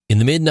In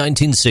the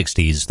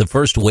mid-1960s, the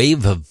first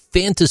wave of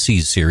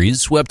fantasy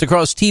series swept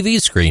across TV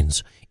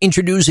screens,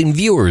 introducing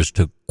viewers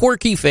to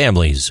quirky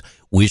families,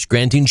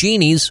 wish-granting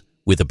genies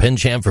with a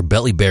penchant for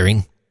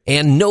belly-bearing,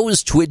 and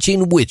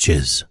nose-twitching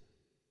witches.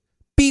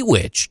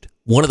 Bewitched,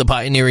 one of the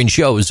pioneering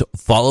shows,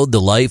 followed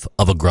the life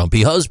of a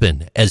grumpy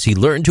husband as he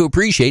learned to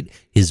appreciate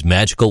his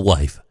magical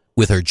wife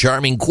with her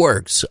charming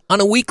quirks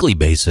on a weekly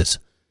basis.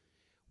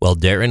 While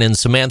Darren and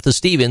Samantha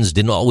Stevens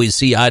didn't always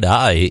see eye to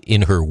eye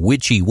in her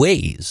witchy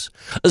ways,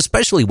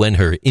 especially when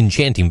her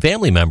enchanting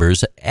family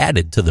members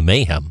added to the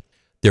mayhem,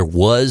 there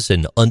was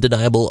an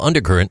undeniable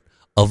undercurrent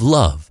of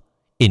love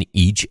in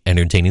each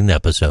entertaining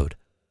episode.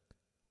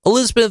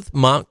 Elizabeth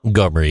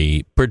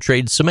Montgomery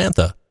portrayed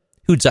Samantha,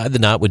 who tied the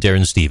knot with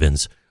Darren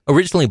Stevens,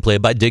 originally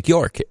played by Dick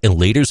York and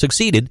later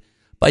succeeded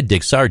by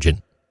Dick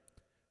Sargent.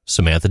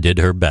 Samantha did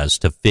her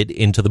best to fit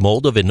into the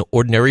mold of an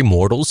ordinary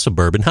mortal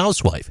suburban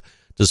housewife,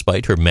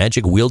 despite her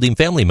magic-wielding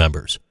family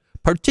members,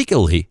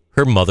 particularly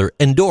her mother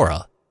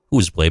Endora, who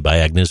was played by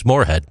Agnes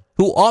Moorehead,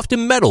 who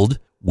often meddled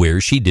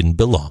where she didn't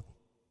belong.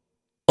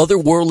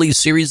 Otherworldly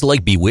series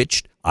like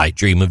Bewitched, I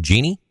Dream of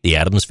Jeannie, The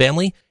Addams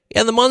Family,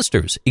 and The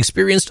Munsters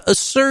experienced a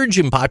surge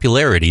in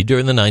popularity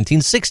during the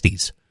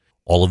 1960s.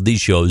 All of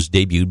these shows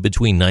debuted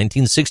between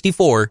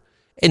 1964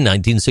 and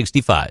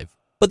 1965,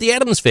 but The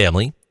Addams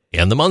Family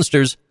and The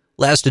Munsters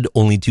lasted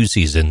only 2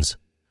 seasons,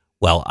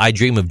 while I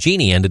Dream of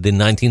Jeannie ended in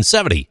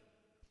 1970.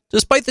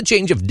 Despite the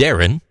change of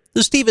Darren,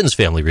 the Stevens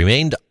family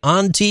remained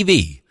on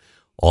TV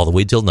all the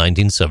way till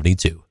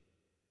 1972.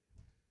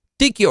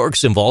 Dick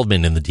York's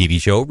involvement in the TV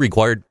show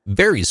required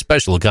very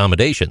special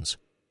accommodations.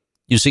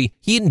 You see,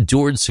 he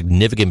endured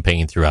significant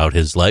pain throughout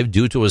his life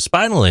due to a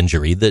spinal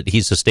injury that he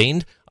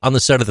sustained on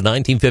the set of the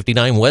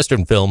 1959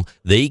 Western film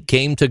They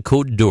Came to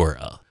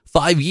Cordura,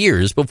 5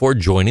 years before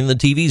joining the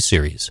TV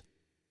series.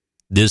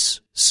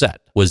 This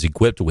set was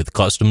equipped with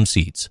custom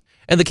seats,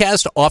 and the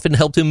cast often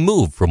helped him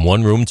move from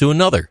one room to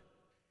another.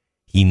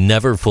 He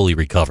never fully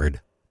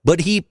recovered,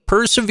 but he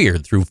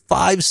persevered through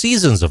 5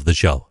 seasons of the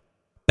show.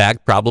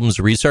 Back problems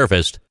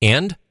resurfaced,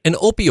 and an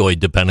opioid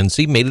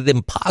dependency made it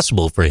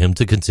impossible for him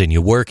to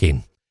continue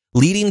working,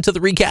 leading to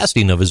the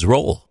recasting of his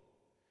role.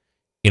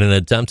 In an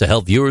attempt to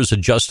help viewers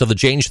adjust to the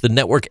change, the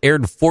network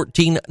aired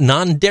 14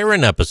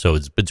 non-Darren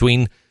episodes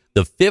between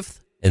the 5th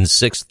and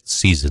 6th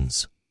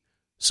seasons.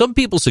 Some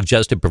people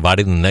suggested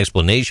providing an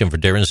explanation for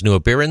Darren's new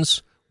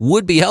appearance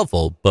would be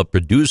helpful, but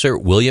producer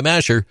William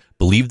Asher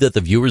believed that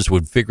the viewers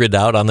would figure it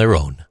out on their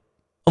own.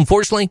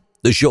 Unfortunately,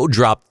 the show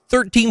dropped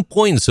 13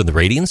 points in the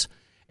ratings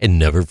and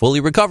never fully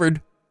recovered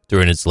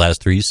during its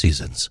last 3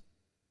 seasons.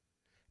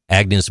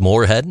 Agnes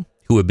Moorehead,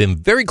 who had been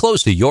very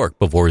close to York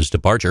before his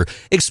departure,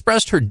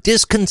 expressed her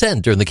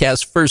discontent during the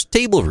cast's first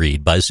table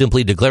read by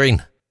simply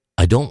declaring,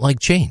 "I don't like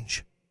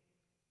change."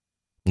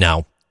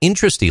 Now,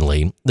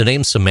 interestingly, the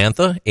names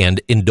Samantha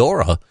and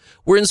Endora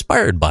were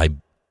inspired by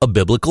a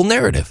biblical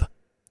narrative.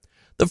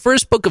 The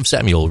first book of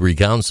Samuel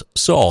recounts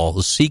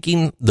Saul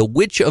seeking the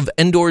Witch of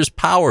Endor's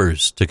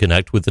powers to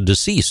connect with the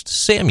deceased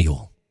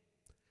Samuel.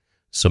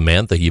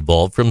 Samantha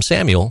evolved from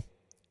Samuel,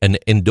 and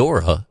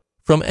Endora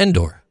from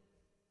Endor.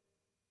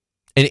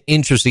 An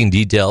interesting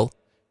detail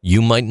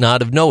you might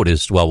not have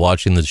noticed while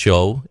watching the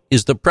show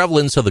is the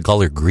prevalence of the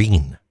color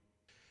green.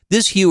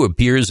 This hue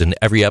appears in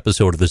every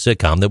episode of the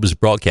sitcom that was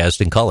broadcast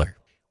in color,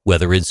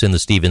 whether it's in the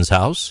Stevens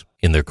house,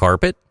 in their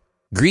carpet,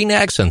 green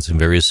accents in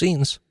various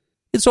scenes.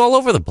 It's all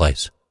over the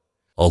place.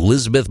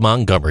 Elizabeth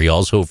Montgomery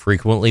also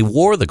frequently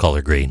wore the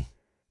color green.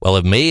 While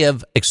it may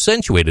have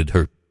accentuated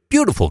her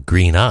beautiful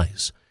green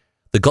eyes,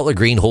 the color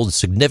green holds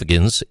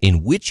significance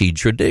in witchy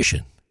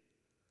tradition.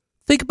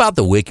 Think about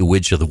the Wicked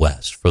Witch of the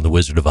West from The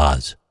Wizard of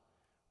Oz,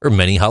 or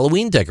many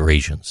Halloween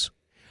decorations,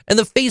 and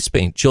the face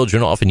paint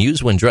children often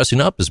use when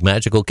dressing up as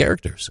magical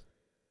characters.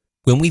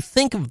 When we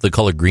think of the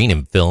color green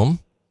in film,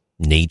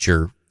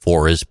 nature,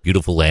 forests,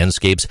 beautiful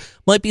landscapes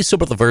might be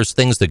some of the first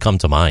things that come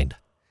to mind.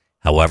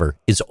 However,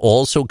 it's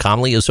also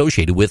commonly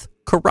associated with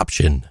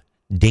corruption,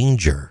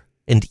 danger,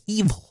 and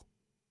evil.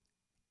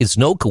 It's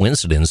no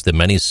coincidence that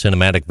many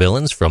cinematic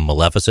villains from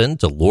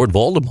Maleficent to Lord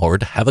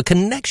Voldemort have a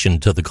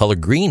connection to the color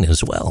green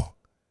as well.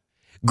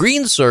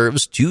 Green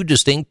serves 2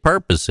 distinct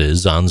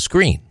purposes on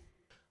screen.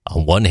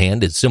 On one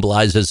hand, it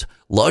symbolizes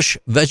lush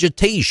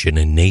vegetation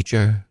in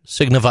nature,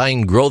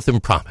 signifying growth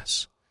and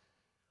promise.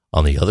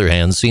 On the other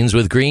hand, scenes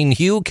with green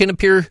hue can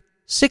appear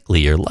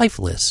sickly or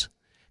lifeless,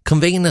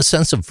 conveying a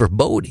sense of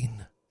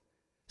foreboding.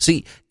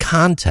 See,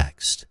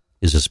 context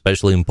is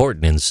especially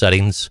important in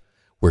settings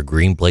where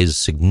green plays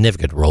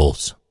significant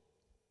roles.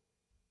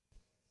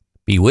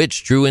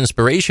 Bewitched drew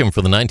inspiration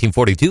from the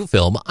 1942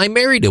 film I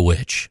Married a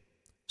Witch.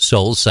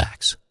 Sol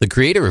Sachs, the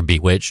creator of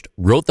Bewitched,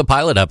 wrote the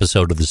pilot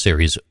episode of the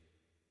series.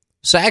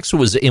 Sachs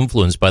was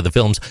influenced by the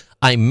films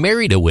I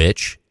Married a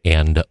Witch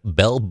and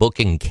Bell, Book,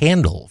 and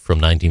Candle from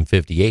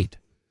 1958.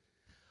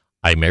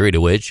 I Married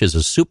a Witch is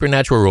a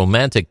supernatural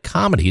romantic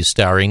comedy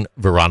starring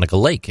Veronica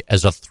Lake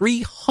as a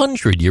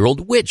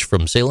 300-year-old witch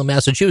from Salem,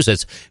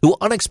 Massachusetts, who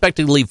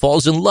unexpectedly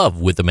falls in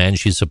love with the man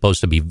she's supposed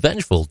to be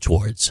vengeful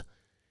towards.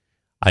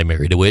 I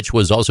Married a Witch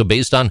was also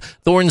based on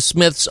Thorne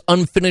Smith's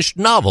unfinished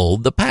novel,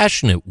 The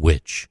Passionate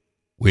Witch,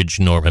 which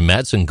Norman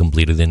Matson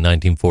completed in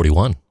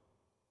 1941.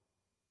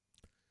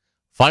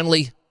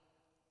 Finally,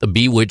 the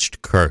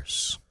Bewitched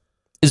Curse.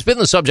 It's been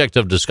the subject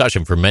of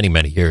discussion for many,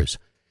 many years.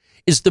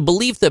 It's the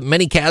belief that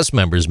many cast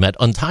members met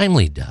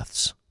untimely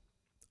deaths.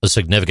 A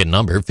significant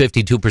number,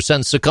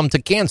 52%, succumbed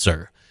to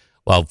cancer,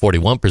 while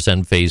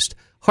 41% faced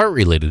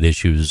heart-related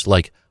issues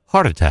like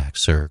heart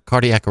attacks or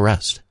cardiac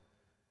arrest.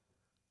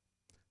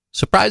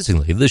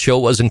 Surprisingly, the show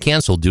wasn't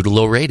canceled due to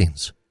low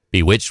ratings.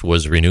 Bewitched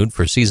was renewed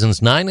for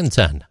seasons 9 and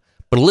 10,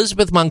 but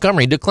Elizabeth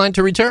Montgomery declined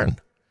to return.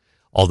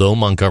 Although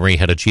Montgomery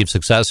had achieved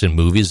success in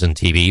movies and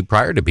TV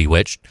prior to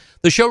Bewitched,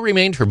 the show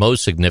remained her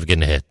most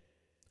significant hit.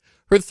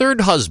 Her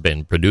third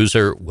husband,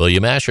 producer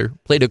William Asher,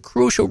 played a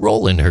crucial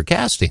role in her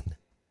casting.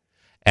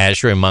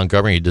 Asher and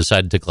Montgomery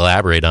decided to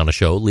collaborate on a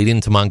show,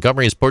 leading to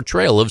Montgomery's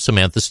portrayal of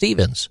Samantha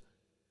Stevens.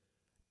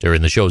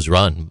 During the show's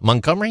run,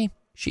 Montgomery,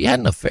 she had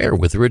an affair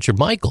with Richard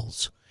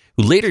Michaels,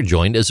 who later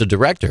joined as a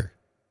director.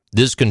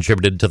 This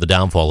contributed to the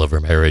downfall of her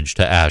marriage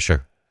to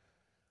Asher.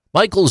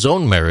 Michaels'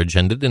 own marriage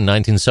ended in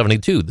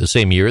 1972, the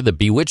same year that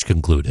Bewitched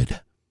concluded.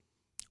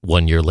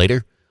 1 year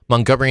later,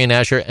 Montgomery and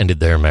Asher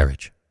ended their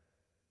marriage.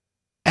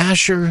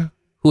 Asher,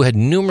 who had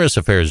numerous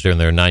affairs during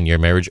their 9-year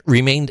marriage,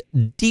 remained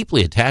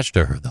deeply attached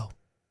to her, though.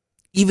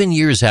 Even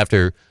years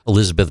after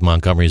Elizabeth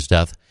Montgomery's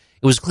death,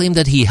 it was claimed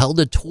that he held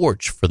a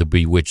torch for the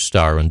Bewitched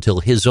star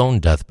until his own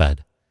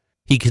deathbed.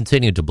 He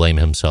continued to blame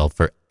himself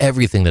for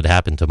everything that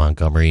happened to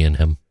Montgomery and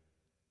him.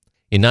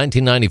 In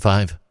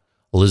 1995,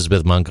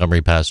 Elizabeth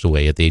Montgomery passed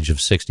away at the age of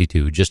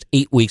 62, just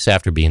 8 weeks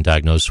after being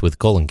diagnosed with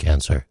colon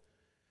cancer.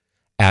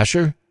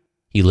 Asher,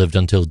 he lived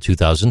until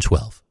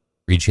 2012,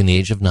 reaching the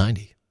age of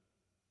 90.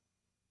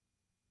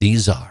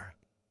 These are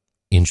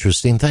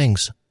Interesting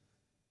Things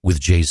with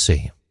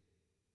JC.